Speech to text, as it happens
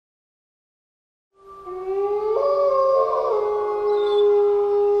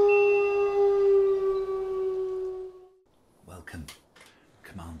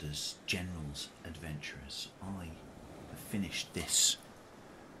this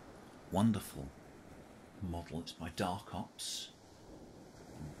wonderful model. It's by Darkops,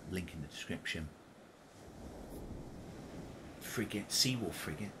 link in the description. Frigate, Seawolf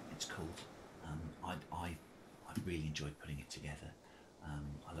frigate it's called. I really enjoyed putting it together.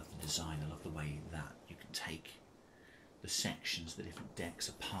 I love the design, I love the way that you can take the sections, the different decks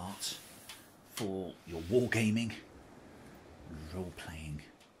apart for your wargaming, role-playing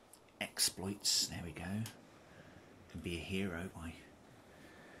exploits. There we go. You can be a hero by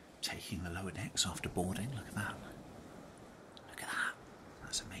taking the lower decks after boarding. Look at that. Look at that.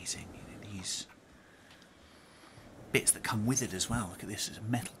 That's amazing. You know, these bits that come with it as well. Look at this. A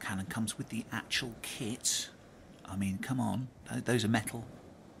metal cannon comes with the actual kit. I mean, come on. Those are metal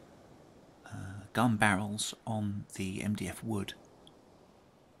gun barrels on the MDF wood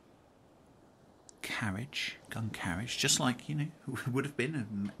carriage, gun carriage, just like, you know, would have been a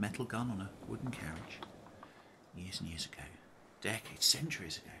metal gun on a wooden carriage years and years ago, decades,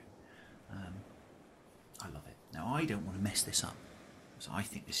 centuries ago. I love it. Now, I don't want to mess this up, so I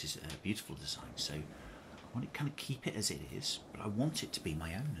think this is a beautiful design, so I want to kind of keep it as it is, but I want it to be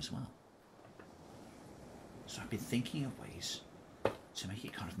my own as well. So I've been thinking of ways to make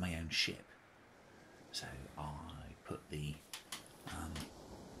it kind of my own ship. So I put the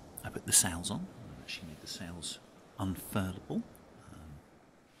sails on. I actually made the sails unfurlable,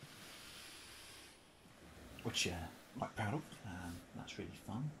 which I'm quite proud of. That's really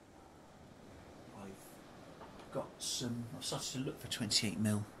fun. I've started to look for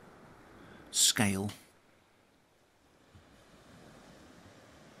 28mm scale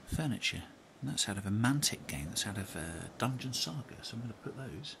furniture. And that's out of a Mantic game, that's out of Dungeon Saga, so I'm going to put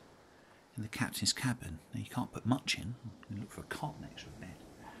those in the captain's cabin. Now you can't put much in, you can look for a cot next to a bed,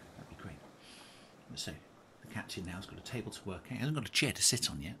 that'd be great. So the captain now has got a table to work at, he hasn't got a chair to sit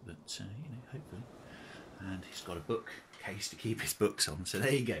on yet, but you know, hopefully. And he's got a bookcase to keep his books on, so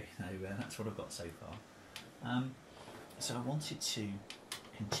there you go, so, that's what I've got so far. So I wanted to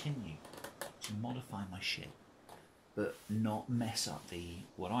continue to modify my ship, but not mess up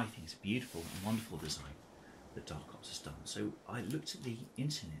what I think is a beautiful and wonderful design that Darkops has done. So I looked at the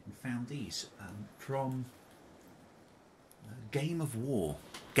internet and found these from Games of War,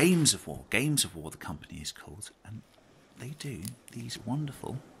 the company is called, and they do these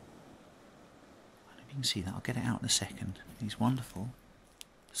wonderful, I don't know if you can see that, I'll get it out in a second, these wonderful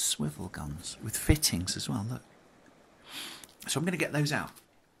swivel guns with fittings as well, look. So I'm going to get those out.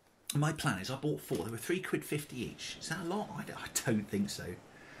 My plan is I bought 4. They were £3.50 each. Is that a lot? I don't think so.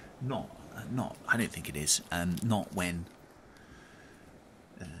 Not. I don't think it is. Not when.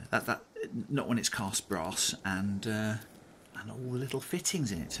 Not when it's cast brass and all the little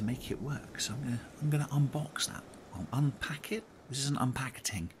fittings in it to make it work. So I'm gonna unbox that. I'll unpack it. This is an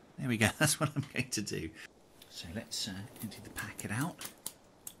unpacketing. There we go. That's what I'm going to do. So let's empty the packet out.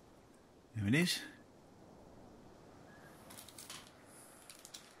 There it is.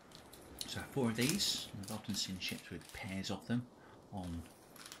 So 4 of these. I've often seen ships with pairs of them on,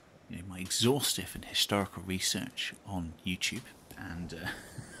 you know, my exhaustive and historical research on YouTube and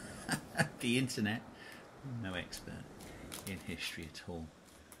the internet. No expert in history at all.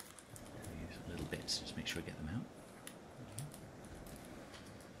 Use little bits, just make sure I get them out.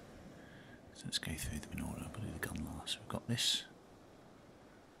 So let's go through them in order. I'll do the gun last. We've got this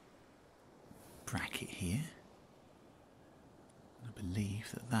bracket here. I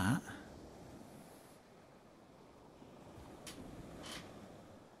believe that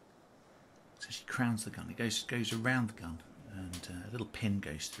actually crowns the gun. It goes around the gun, and a little pin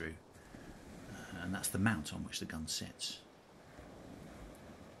goes through, and that's the mount on which the gun sits.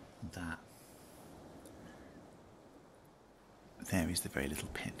 That there is the very little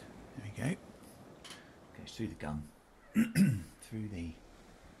pin. There we go. Goes through the gun, through the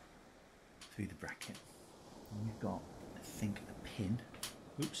bracket. And we've got, I think, a pin.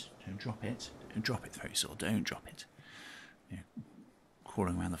 Oops! Don't drop it. Don't drop it, very sore. Don't drop it. You know,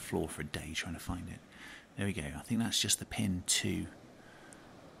 crawling around the floor for a day trying to find it. There we go. I think that's just the pin to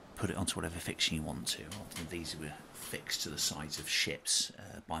put it onto whatever fixing you want to. Often these were fixed to the sides of ships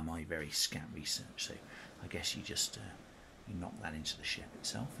by my very scant research. So I guess you just you knock that into the ship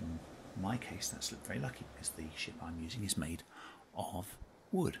itself. And in my case, that's very lucky because the ship I'm using is made of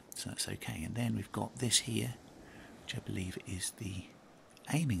wood, so that's okay. And then we've got this here, which I believe is the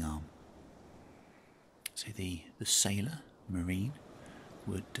aiming arm. So the sailor, marine,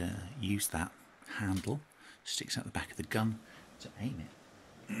 would use that handle, sticks out the back of the gun to aim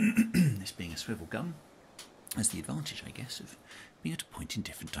it. This being a swivel gun has the advantage, I guess, of being able to point in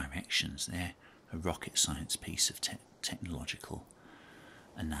different directions. They're a rocket science piece of technological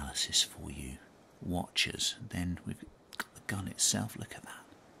analysis for you watchers. Then we've got the gun itself. Look at that.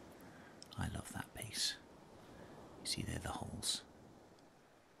 I love that piece. You see there the holes,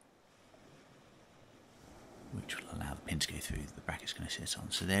 which will allow the pin to go through the bracket's going to sit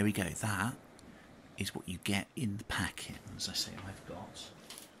on. So there we go. That is what you get in the packet. And as I say, I've got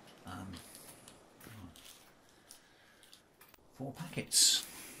 4 packets.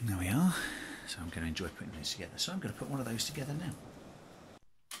 There we are. So I'm going to enjoy putting those together. So I'm going to put one of those together now.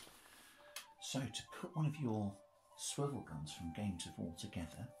 So to put one of your swivel guns from Games of War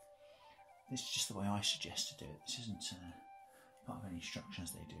together, this is just the way I suggest to do it. This isn't part of any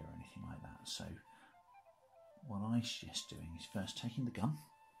instructions they do or anything like that. So what I suggest doing is first taking the gun.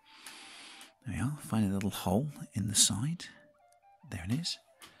 There we are. Finding a little hole in the side. There it is.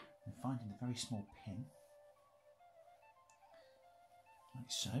 And finding a very small pin. Like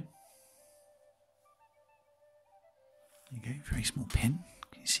so. There you go. Very small pin.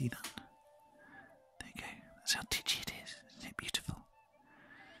 Can you see that? There you go. That's how titchy it is. Isn't it beautiful?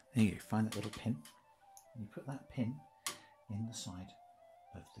 There you go. Find that little pin. And you put that pin in the side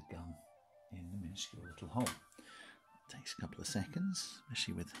of the gun in the minuscule little hole. It takes a couple of seconds,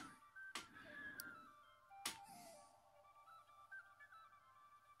 especially with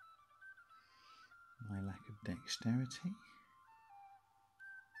my lack of dexterity.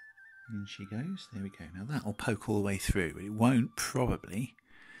 In she goes. There we go. Now that will poke all the way through, but it won't probably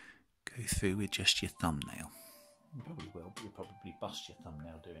go through with just your thumbnail. You probably will, but you'll probably bust your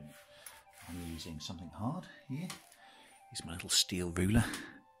thumbnail doing it. I'm using something hard here. Use my little steel ruler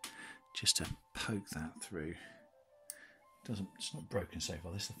just to poke that through. It's not broken so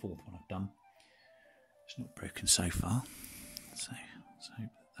far. This is the 4th one I've done. It's not broken so far. So let's hope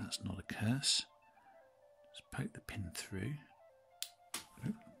that that's not a curse. Just poke the pin through.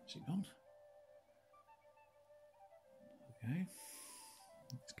 Oh, is it gone? Okay.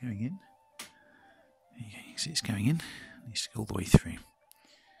 It's going in. There you go. You can see it's going in. It needs to go all the way through.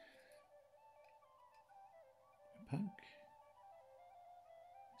 Poke.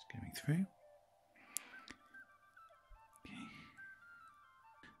 It's going through. Okay.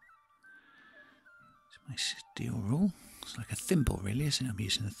 It's my steel rule. It's like a thimble, really, isn't it? I'm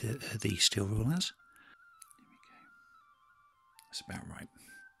using the steel rule as. There we go. That's about right.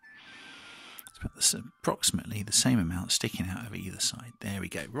 It's approximately the same amount sticking out of either side. There we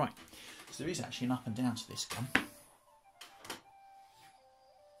go. Right. So there is actually an up and down to this gun.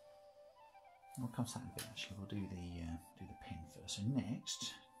 We'll come to that in a bit. Actually, we'll do the pin first. So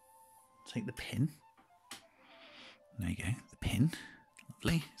next, take the pin. There you go. The pin.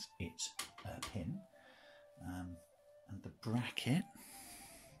 Lovely. It's a pin. And the bracket.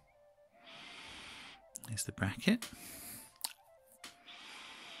 There's the bracket.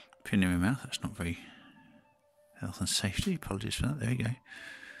 Pin in my mouth. That's not very health and safety. Apologies for that. There we go.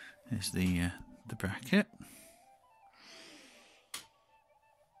 There's the bracket.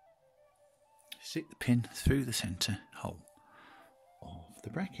 Stick the pin through the centre hole of the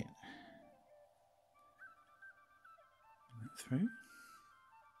bracket. Through.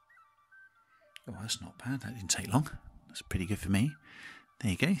 Oh, that's not bad. That didn't take long. That's pretty good for me.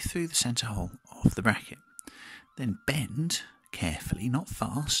 There you go. Through the centre hole of the bracket. Then bend carefully, not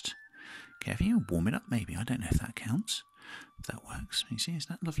fast. Carefully, warm it up maybe. I don't know if that counts. If that works. You see, isn't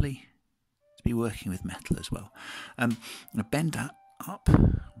that lovely to be working with metal as well? Bend that up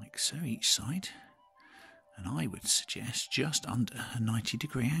like so each side, and I would suggest just under a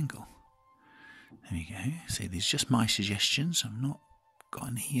 90-degree angle. There we go. See, these are just my suggestions. I've not got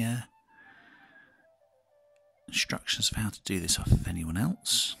any instructions of how to do this off of anyone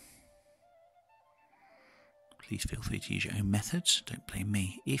else. Please feel free to use your own methods. Don't blame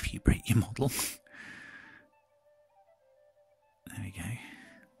me if you break your model. There we go.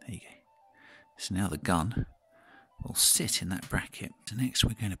 There you go. So now the gun will sit in that bracket. So next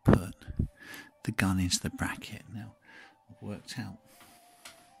we're going to put the gun into the bracket. Now I've worked out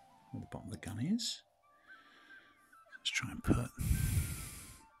where the bottom of the gun is. Let's try and put...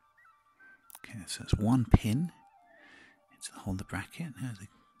 Okay, so that's one pin into the hole of the bracket. Now the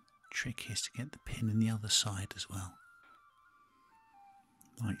trick is to get the pin in the other side as well.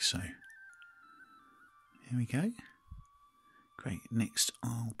 Like so. Here we go. Great. Next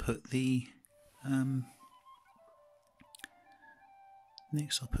I'll put the arm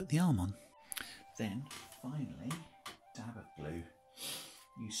on. Then finally, dab of glue.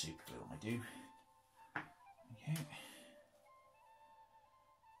 Use super glue, I do. Okay.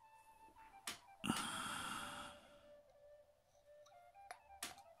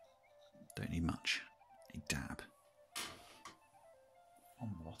 Don't need much. A dab on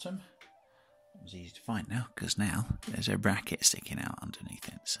the bottom. It was easy to find now because now there's a bracket sticking out underneath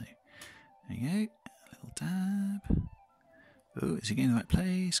it. So there you go. A little dab. Oh, is it getting in the right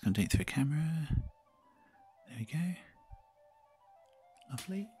place? Going to do it through a camera. There we go.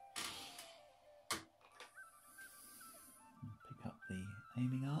 Lovely. Pick up the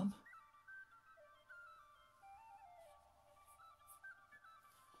aiming arm.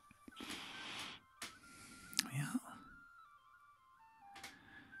 There we are.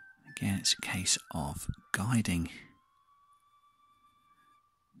 Again, it's a case of guiding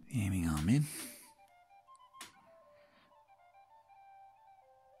the aiming arm in.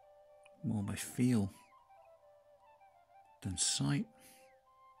 More by feel than sight.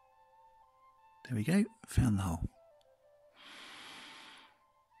 There we go, found the hole.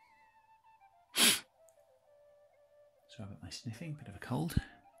 Sorry about my sniffing, bit of a cold.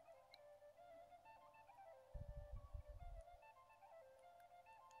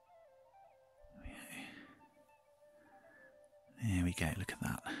 There we go, look at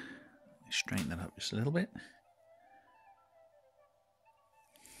that. Straighten that up just a little bit.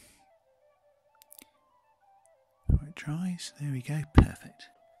 Before it dries, there we go, perfect.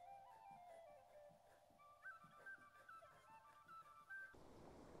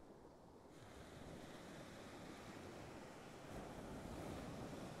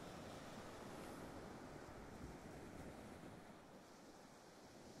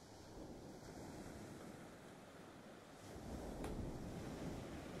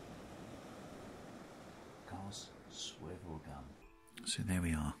 Swivel gun. So there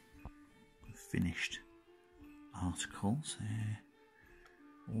we are, finished articles. They're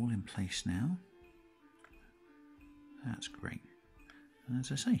all in place now. That's great. And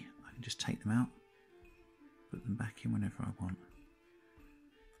as I say, I can just take them out, put them back in whenever I want.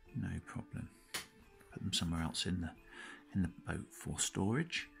 No problem. Put them somewhere else in the boat for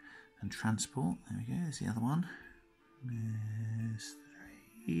storage and transport. There we go. There's the other one. There's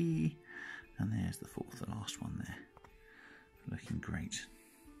 3. And there's the 4th, the last one there. Looking great.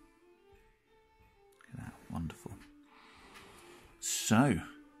 Look at that, wonderful. So,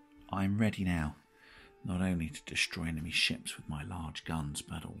 I'm ready now, not only to destroy enemy ships with my large guns,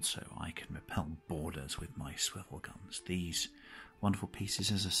 but also I can repel boarders with my swivel guns. These wonderful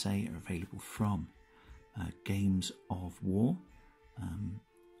pieces, as I say, are available from Games of War, and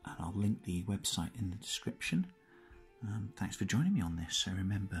I'll link the website in the description. Thanks for joining me on this. So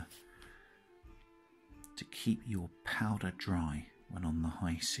remember to keep your powder dry when on the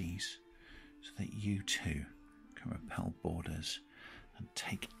high seas, so that you too can repel boarders and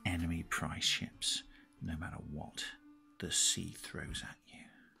take enemy prize ships no matter what the sea throws at you.